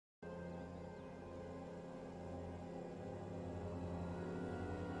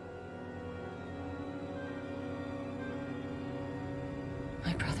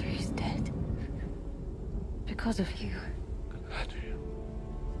brother is dead. Because of you. Galadriel.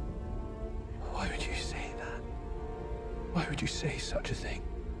 Why would you say that? Why would you say such a thing?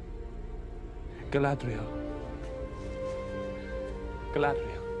 Galadriel.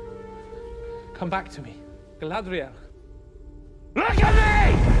 Galadriel. Come back to me. Galadriel. Look at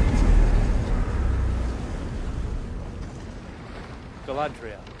me!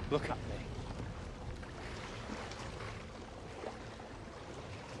 Galadriel, look at me.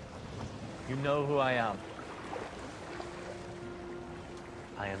 You know who I am.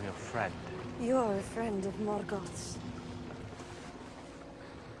 I am your friend. You're a friend of Morgoth's.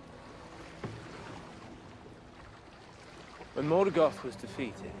 When Morgoth was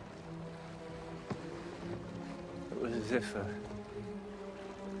defeated, it was as if a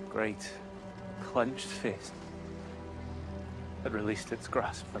great, clenched fist had released its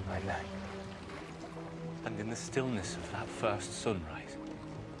grasp from my neck. And in the stillness of that first sunrise,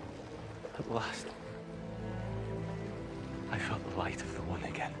 at last, I felt the light of the One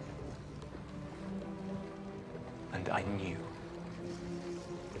again. And I knew,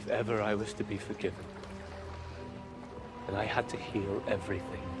 if ever I was to be forgiven, that I had to heal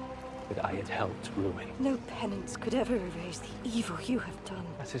everything that I had helped ruin. No penance could ever erase the evil you have done.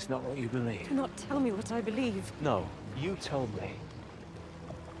 That is not what you believe. Do not tell me what I believe. No, you told me.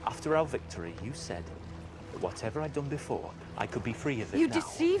 After our victory, you said that whatever I'd done before, I could be free of it You now.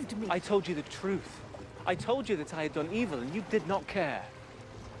 deceived me. I told you the truth. I told you that I had done evil, and you did not care.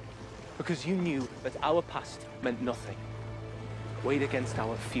 Because you knew that our past meant nothing. Weighed against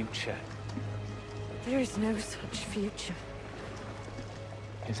our future. There is no such future.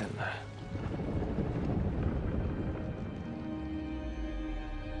 Isn't there?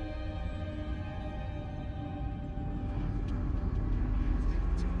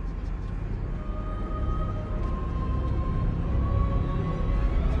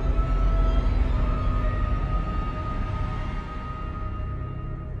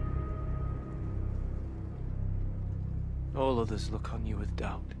 All others look on you with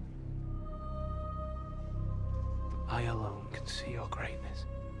doubt. I alone can see your greatness.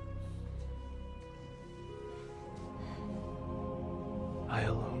 I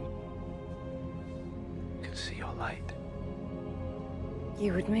alone can see your light.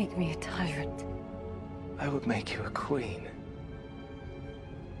 You would make me a tyrant. I would make you a queen.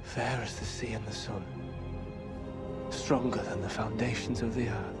 Fair as the sea and the sun. Stronger than the foundations of the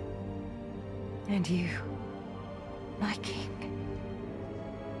earth. And you, my king.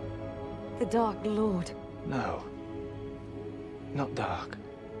 The Dark Lord. No. Not dark.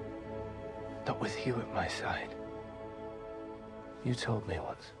 Not with you at my side. You told me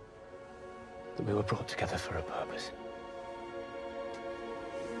once that we were brought together for a purpose.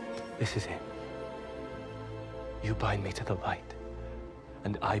 This is it. You bind me to the light,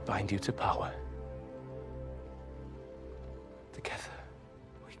 and I bind you to power. Together,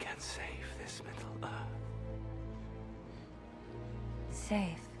 we can save this Middle Earth.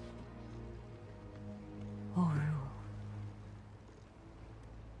 Save. Or rule.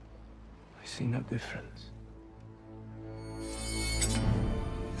 I see no difference.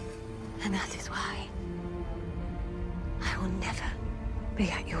 And that is why I will never be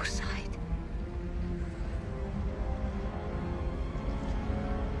at your side.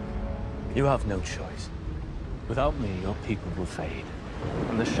 You have no choice. Without me, your people will fade,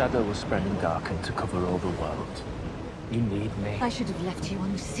 and the shadow will spread and darken to cover all the world. You need me. I should have left you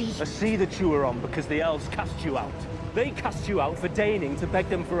on the sea. A sea that you were on because the elves cast you out. They cast you out for deigning to beg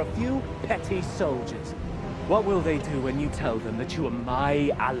them for a few petty soldiers. What will they do when you tell them that you are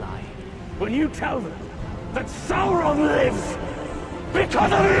my ally? When you tell them that Sauron lives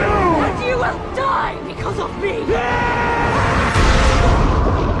because of you! And you will die because of me!